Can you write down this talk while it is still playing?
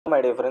My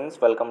dear friends,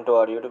 welcome to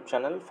our YouTube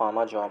channel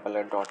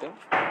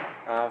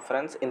pharmajobalert.in.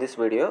 Friends, in this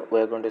video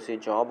we are going to see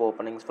job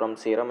openings from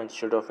Serum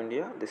Institute of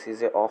India. This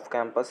is a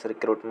off-campus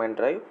recruitment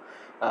drive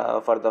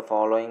for the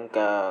following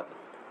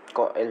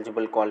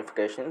eligible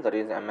qualifications, that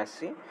is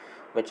MSc,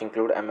 which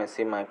include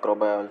MSc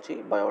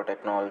Microbiology,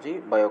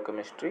 Biotechnology,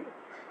 Biochemistry,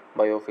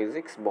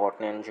 Biophysics,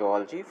 Botany and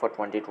Zoology for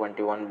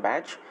 2021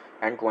 batch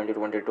and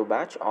 2022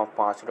 batch of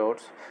passed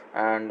outs,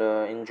 and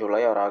in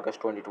July or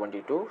August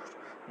 2022.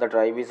 The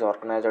drive is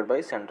organized by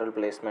Central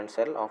Placement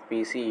Cell of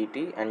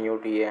PCET and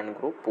UTAN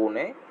Group,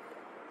 Pune.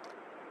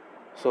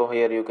 So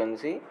here you can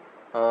see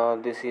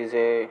this is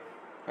a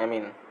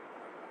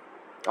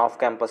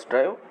off-campus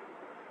drive,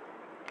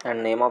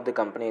 and name of the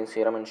company is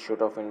Serum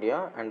Institute of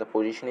India, and the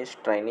position is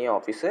trainee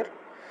officer,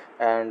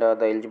 and the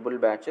eligible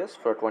batches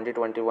for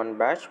 2021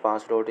 batch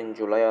passed out in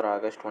July or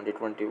August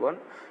 2021,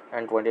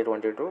 and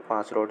 2022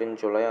 passed out in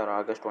July or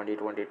August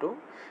 2022,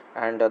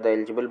 and the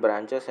eligible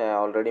branches I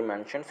already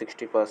mentioned,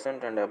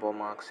 60% and above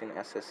marks in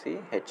SSc,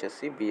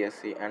 HSc,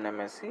 B.Sc and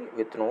MSc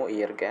with no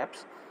year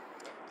gaps.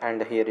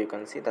 And here you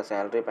can see the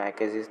salary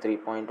package is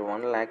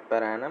 3.1 lakh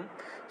per annum.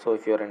 So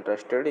if you are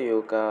interested,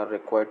 you are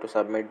required to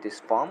submit this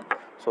form,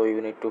 so you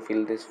need to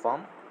fill this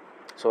form.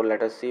 So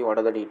let us see what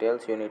are the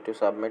details you need to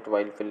submit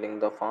while filling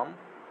the form.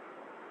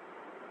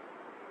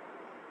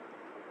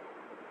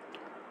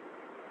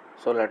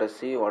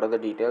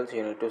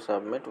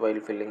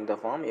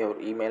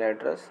 Your email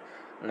address,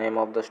 name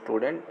of the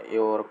student,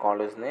 your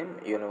college name,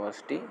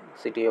 university,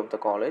 city of the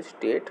college,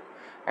 state,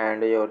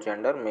 and your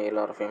gender, male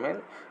or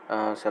female,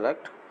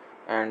 select,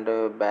 and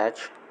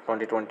batch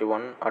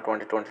 2021 or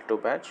 2022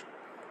 batch,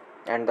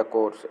 and the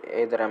course,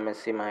 either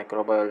MSc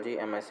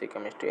Microbiology, MSc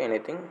Chemistry,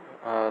 anything.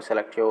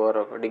 Select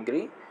your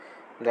degree,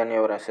 then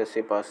your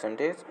SSc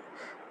percentage,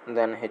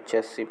 then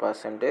HSc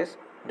percentage.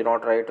 Do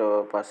not write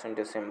a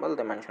percentage symbol,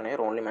 they mention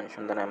here, only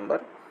mention the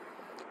number,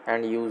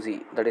 and UZ,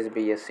 that is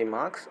B.Sc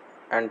marks,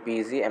 and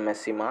PG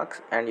MSc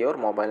marks, and your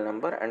mobile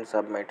number, and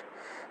submit.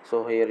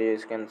 So here you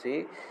can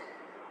see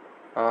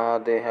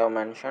they have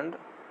mentioned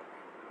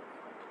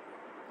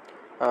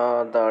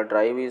the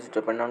drive is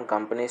dependent on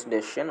company's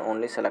decision.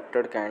 Only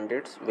selected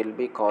candidates will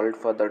be called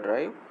for the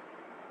drive,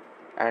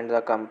 and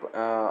the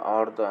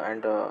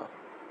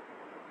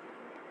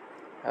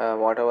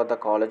whatever the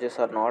colleges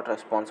are not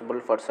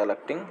responsible for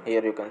selecting.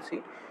 Here you can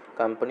see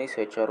company's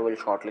HR will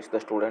shortlist the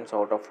students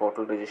out of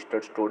total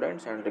registered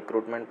students, and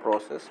recruitment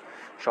process,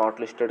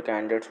 shortlisted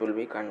candidates will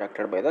be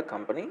conducted by the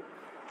company,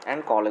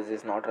 and college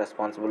is not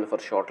responsible for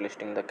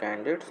shortlisting the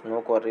candidates.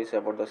 No queries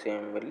about the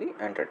same will be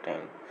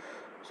entertained.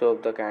 So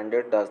if the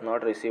candidate does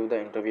not receive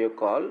the interview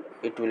call,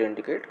 it will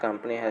indicate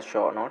company has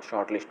not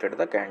shortlisted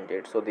the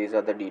candidate. So these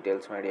are the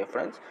details, my dear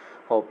friends.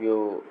 Hope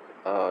you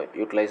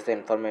utilize the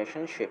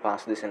information.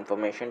 Pass this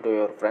information to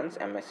your friends,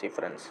 MSc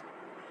friends.